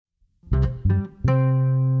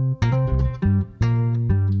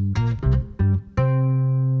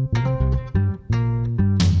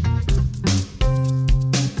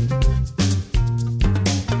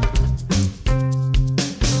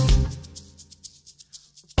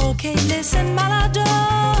Okay, listen,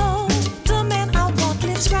 Malado, the man I want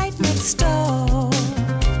lives right next door.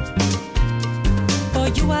 For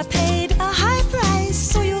you I paid a high price,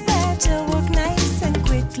 so you better work nice and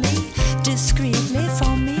quickly, discreetly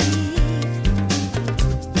for me.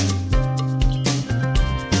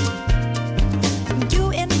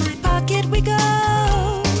 You in my pocket we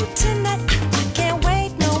go tonight, I can't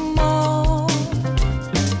wait no more.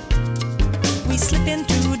 We slip in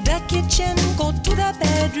through the kitchen, go to the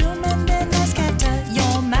bedroom, and then I scatter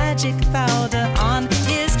your magic powder on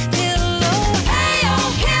his pillow. Hey,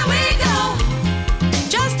 oh, here we go,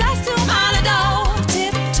 just us two, Malado.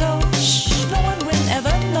 Tiptoe, shh, no one will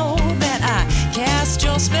ever know that I cast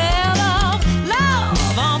your spell of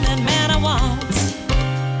love on that man I want.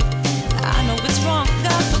 I know it's wrong,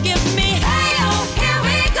 God forgive me. Hey, oh, here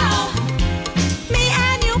we go, me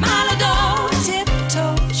and you, Malado.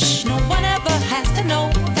 Tiptoe, shh, no one ever has to know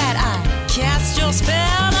that I cast your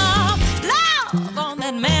spell of love on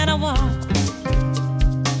that man I want.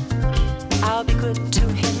 I'll be good to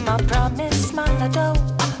him, I promise, Malado.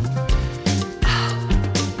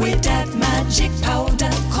 With that magic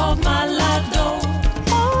powder called Malado,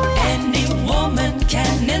 any woman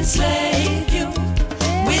can enslave you.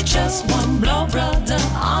 With just one blow, brother,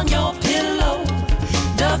 on your pillow,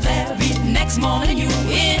 the very next morning you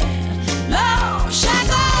in love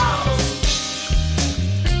shackles.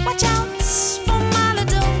 Watch out for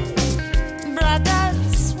Malado,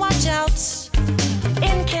 brothers, watch out.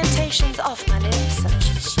 Incantations off my lips,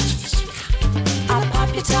 I'll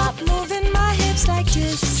pop your top, moving my hips like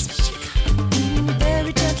this.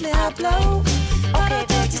 Very gently I blow. Okay,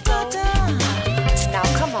 baby, go. Now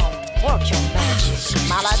come on, work your magic,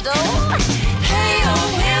 Malado. Hey, oh,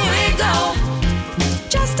 here we go,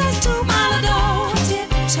 just us two, Malado.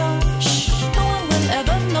 Tiptoe, shh, no one will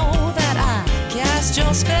ever know that I cast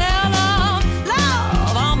your spell of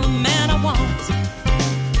love on the man I want.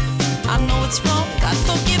 I know it's wrong, God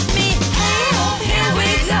forgive me. Hey, oh, here we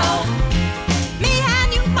go, me and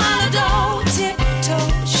you, Malado. Tiptoe,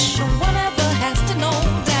 shh, no one ever has to know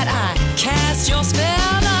that I cast your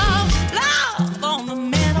spell of love on the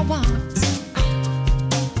man I want.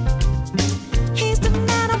 He's the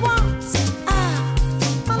man I want.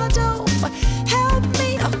 Malado, help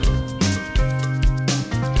me.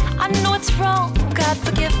 I know it's wrong, God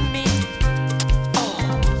forgive me.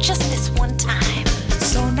 Oh, just this one time.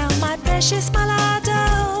 So now my precious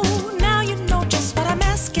Malado, now you know just what I'm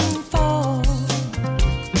asking for.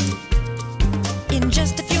 In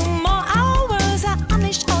just a few more hours I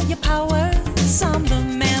unleash all your powers on the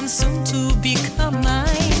man soon to become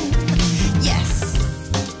mine. Yes.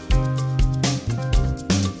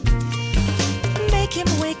 Make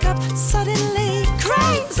him wake up suddenly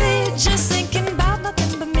crazy, just thinking about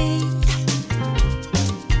nothing but me.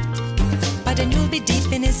 But then you'll be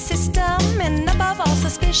deep in his system and above all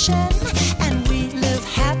suspicion, and we live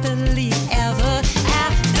happily ever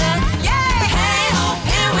after. Yeah, hey, oh,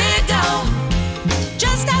 here we go,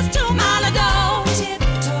 just us two, Malado.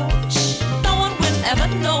 Tiptoe, shh, no one will ever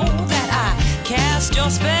know that I cast your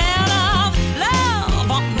spell of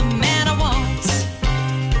love on the man I want.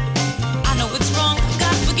 I know it's wrong,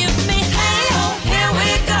 God forgive me. Hey, oh, here we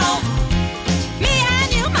go, me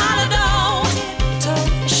and you, Malado.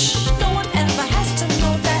 Tiptoe, shh, no one ever has to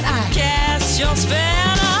know that I cast your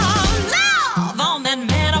spell of love on that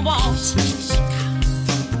man I want.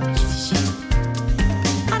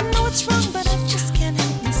 I know it's wrong, but I just can't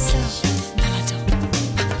help myself. Malado,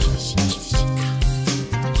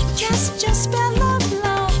 cast your